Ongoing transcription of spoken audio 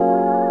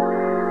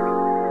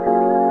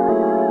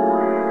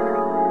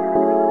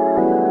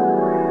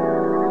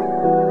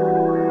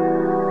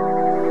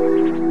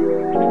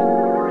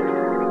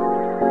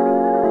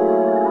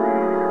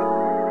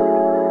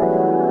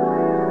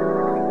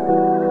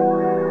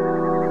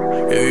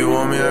If you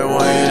want me, I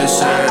want you to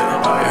say it.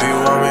 If you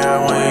want me, I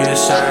want you to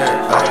say it.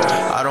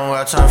 I don't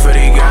got time for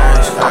these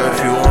games.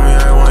 If you want me,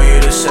 I want you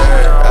to say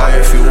it.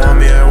 If you want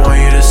me, I want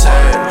you to say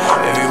it.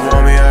 If you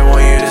want me, I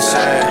want you to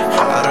say it.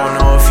 I don't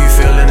know if you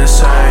feeling the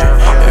same.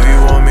 If you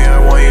want me, I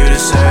want you to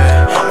say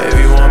it. If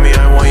you want me,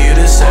 I want you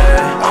to say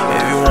it.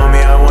 If you want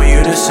me, I want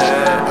you to say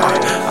it.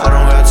 I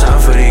don't got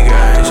time for these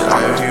games.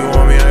 If you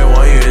want me, I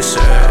want you to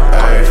say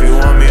it. If you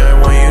want me, I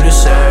want you to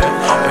say it.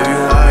 If you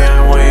want me,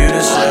 I want you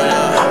to say it.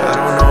 I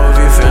don't know if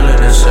you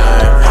feeling the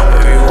same.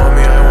 If you want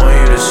me, I want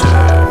you to say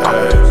it.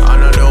 I'm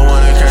not the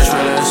one to catch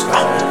feelings,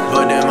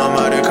 but then my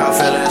mother caught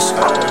feelings.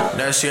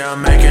 Next year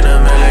I'm making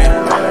 $1 million.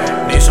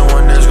 Need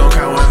someone that's gon'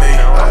 count with me.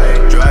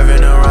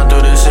 Driving around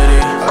through the city.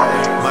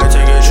 Might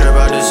take a trip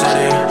out the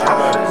city.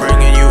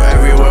 Bringing you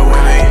everywhere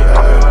with me.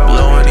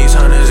 Blowing these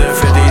hundreds and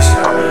fifties.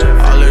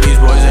 All of these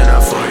boys ain't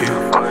not for you.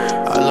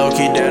 I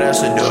low-key dead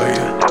ass adore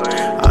you.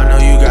 I know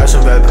you got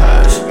some bad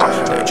past.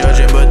 They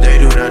judging but they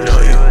do not know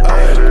you.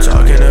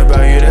 Talking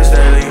about you, that's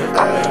daily.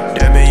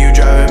 Damn it, you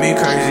driving me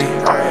crazy.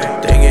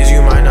 Thing is,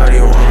 you might not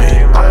even want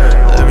me.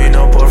 Let me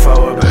know, por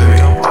favor, baby.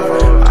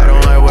 I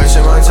don't like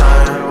wasting my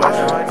time.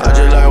 I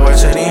just like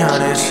wasting these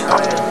hundreds.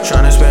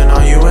 Tryna spend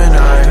on you and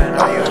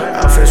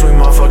I. Outfits we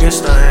motherfucking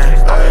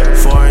stunning.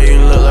 Foreign, you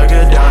look like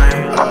a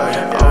dime.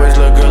 Always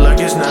look good like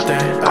it's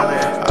nothing.